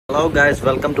Hello guys,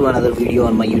 welcome to another video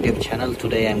on my YouTube channel.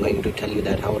 Today I'm going to tell you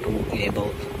that how to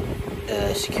enable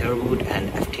secure boot and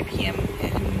fTPM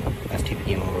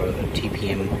or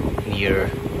TPM in your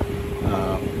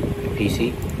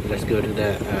PC. Let's go to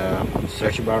the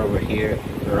search bar over here,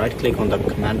 right click on the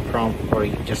command prompt, or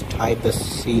you just type the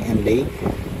CMD.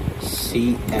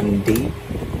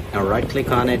 Now right click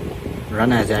on it,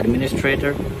 run as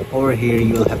administrator. Over here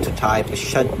you will have to type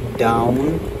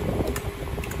shutdown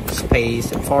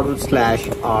space /r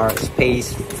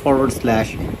space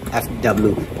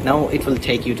 /fw. Now it will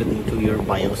take you to your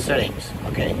BIOS settings.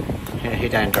 Okay,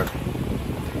 hit enter.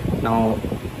 Now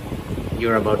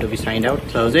you're about to be signed out.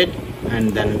 Close it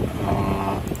and then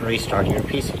restart your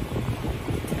PC.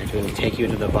 It will take you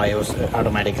to the BIOS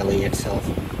automatically itself.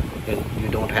 You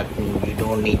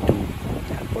don't need to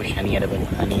push any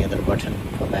other button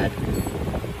for that.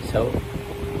 So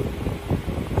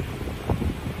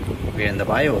we're in the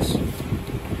BIOS.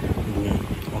 Boom.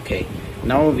 Okay,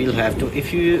 now we'll have to,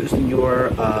 if you're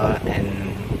a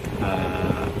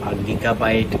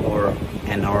Gigabyte or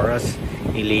an Aorus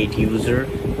Elite user,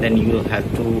 then you'll have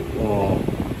to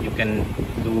you can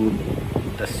do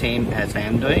the same as I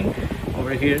am doing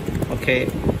over here. Okay,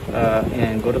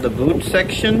 and go to the boot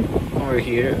section over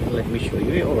here. Let me show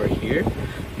you over here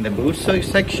in the boot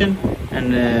section,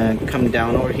 and come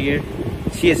down over here.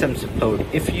 CSM support,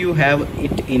 if you have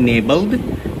it enabled,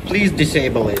 please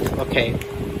disable it. Okay,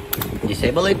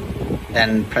 disable it,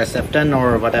 then press F10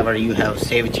 or whatever you have,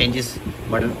 save changes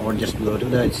button, or just go to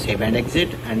the save and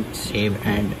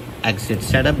exit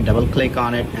setup, double click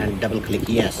on it and double click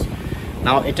yes.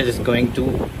 Now it is going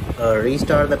to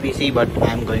restart the PC, but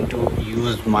I'm going to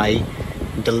use my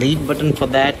delete button for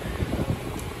that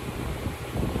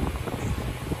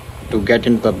to get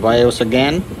into the BIOS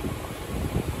again.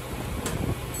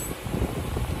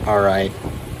 Alright,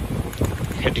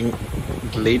 hitting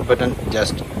delete button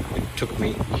just took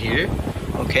me here.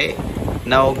 Okay,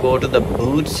 now go to the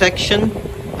boot section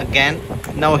again.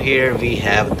 Now here we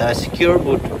have the secure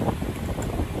boot.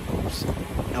 Oops.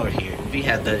 Over here we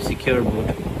have the secure boot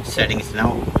settings.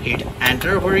 Now hit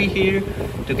enter over here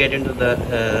to get into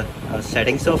the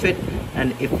settings of it,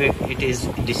 and if it is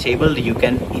disabled, you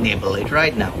can enable it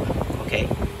right now. Okay,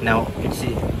 now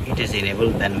it is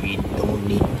enabled, then we don't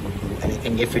need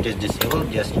anything. If it is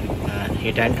disabled, just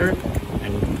hit enter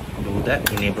and do the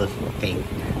enable thing.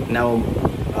 Now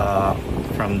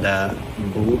from the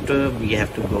boot we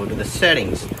have to go to the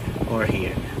settings over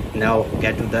here. Now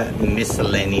get to the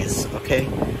miscellaneous. Okay,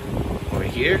 over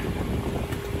here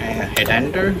hit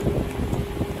enter,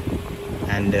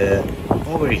 and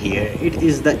over here it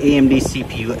is the AMD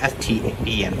CPU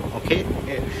fTPM. Okay,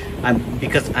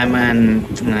 because I'm an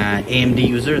AMD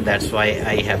user, that's why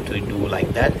I have to do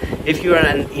like that. If you are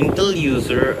an Intel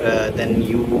user, then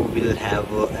you will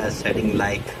have a setting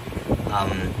like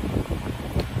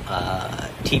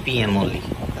TPM only,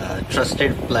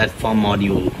 trusted platform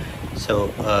module.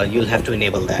 So you'll have to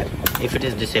enable that. If it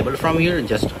is disabled from here,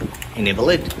 just enable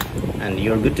it and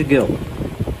you're good to go.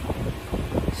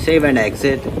 Save and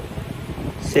exit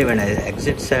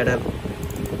setup.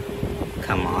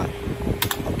 Come on.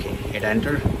 Okay, hit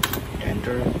enter.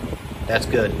 That's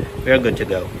good, we're good to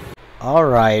go. All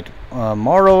right,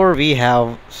 moreover we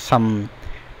have some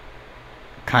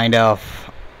kind of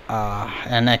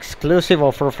an exclusive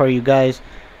offer for you guys.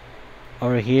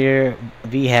 Over here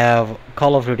we have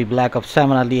Call of Duty Black Ops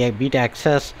 7 early beta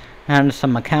access and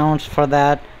some accounts for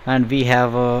that, and we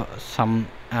have some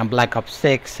Black Ops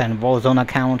 6 and Warzone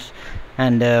accounts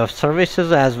and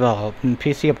services as well,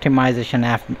 PC optimization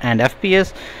and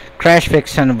FPS, crash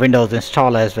fix and Windows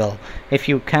install as well. If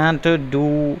you can't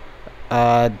do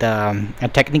the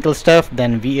technical stuff,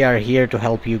 then we are here to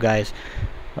help you guys.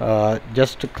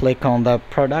 Just to click on the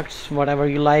products, whatever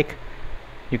you like.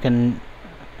 You can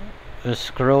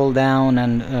scroll down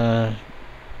and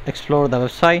explore the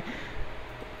website.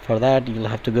 For that you'll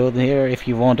have to go there. If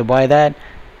you want to buy that,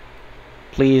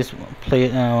 please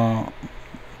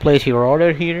place your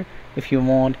order here. If you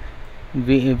want,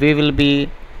 we will be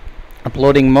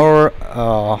uploading more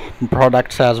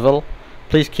products as well.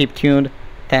 Please keep tuned.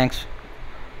 Thanks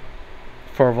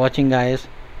for watching guys,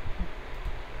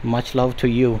 much love to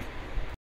you.